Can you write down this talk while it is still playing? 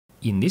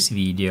In this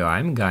video,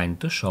 I'm going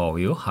to show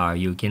you how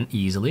you can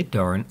easily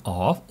turn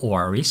off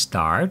or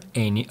restart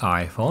any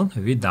iPhone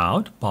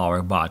without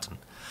power button.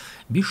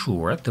 Be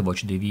sure to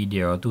watch the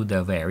video to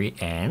the very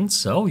end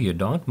so you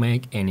don't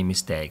make any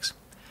mistakes.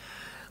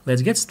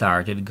 Let's get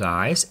started,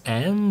 guys,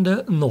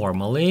 and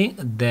normally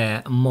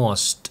the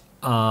most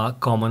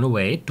common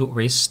way to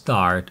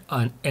restart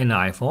an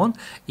iPhone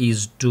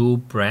is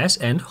to press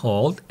and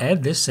hold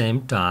at the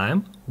same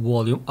time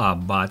volume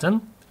up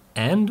button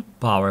and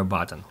power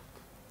button.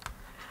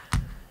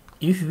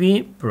 If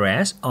we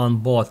press on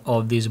both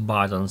of these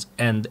buttons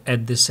and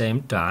at the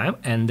same time,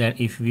 and then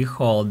if we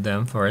hold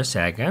them for a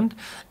second,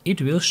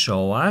 it will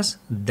show us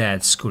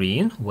that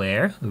screen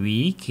where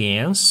we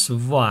can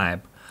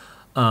swipe,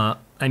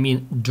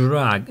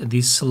 drag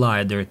this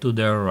slider to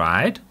the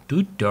right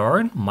to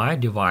turn my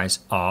device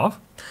off,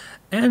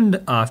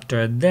 and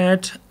after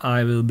that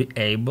I will be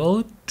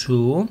able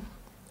to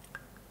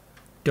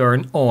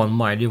turn on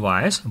my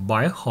device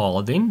by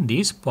holding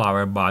this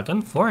power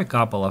button for a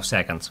couple of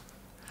seconds.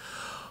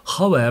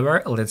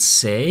 However, let's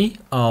say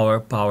our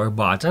power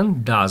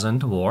button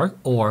doesn't work,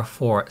 or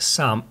for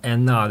some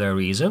another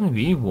reason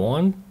we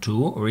want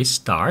to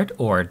restart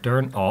or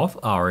turn off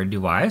our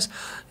device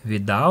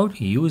without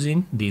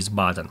using this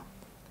button.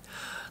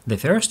 The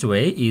first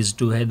way is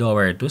to head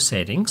over to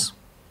Settings,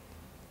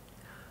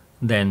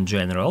 then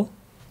General,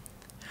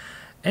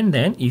 and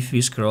then if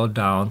we scroll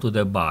down to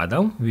the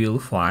bottom, we'll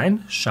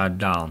find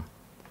Shutdown.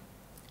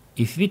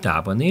 If we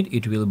tap on it,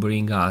 it will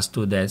bring us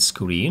to that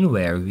screen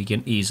where we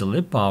can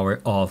easily power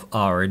off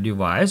our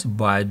device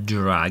by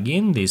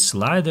dragging this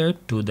slider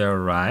to the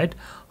right.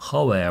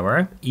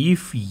 However,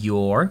 if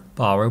your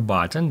power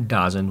button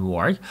doesn't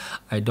work,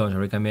 I don't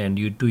recommend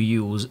you to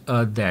use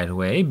that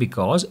way,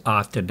 because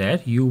after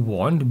that you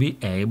won't be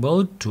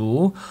able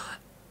to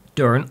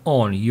turn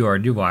on your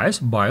device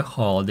by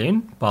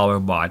holding power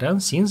button,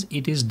 since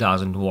it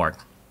doesn't work.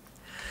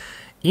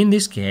 In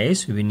this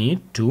case, we need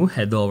to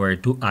head over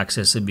to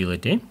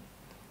Accessibility,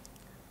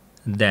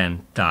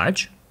 then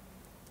Touch,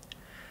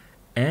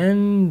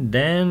 and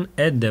then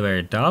at the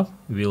very top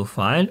we'll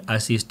find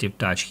Assistive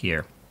Touch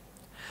here.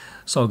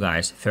 So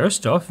guys,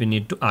 first off we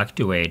need to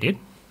activate it.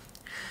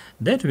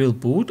 That will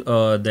put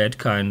that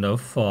kind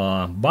of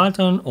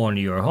button on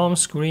your home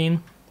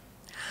screen,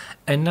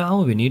 and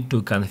now we need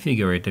to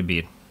configure it a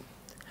bit.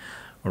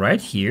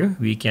 Right here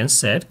we can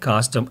set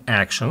custom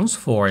actions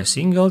for a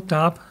single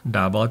tap,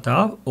 double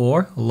tap,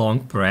 or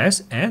long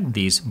press at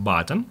this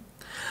button.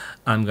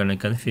 I'm gonna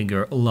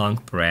configure long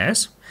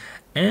press,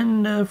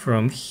 and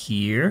from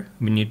here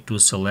we need to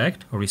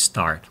select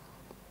Restart.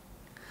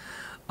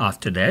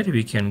 After that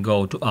we can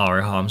go to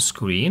our home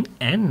screen,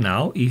 and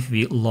now if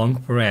we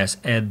long press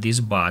at this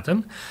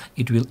button,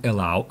 it will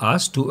allow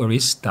us to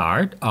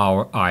restart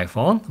our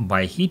iPhone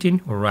by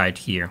hitting right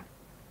here.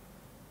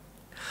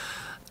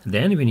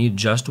 Then we need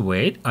just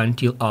wait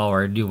until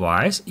our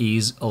device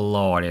is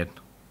loaded.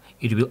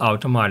 It will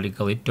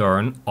automatically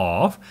turn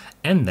off,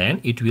 and then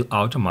it will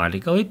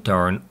automatically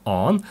turn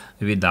on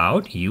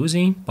without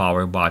using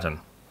power button.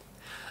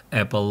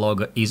 Apple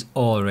logo is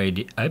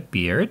already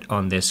appeared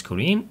on the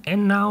screen,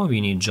 and now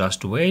we need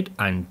just wait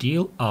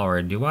until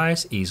our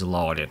device is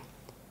loaded.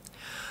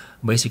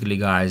 Basically,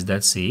 guys,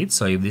 that's it.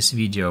 So if this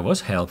video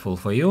was helpful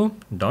for you,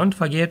 don't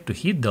forget to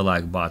hit the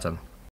like button.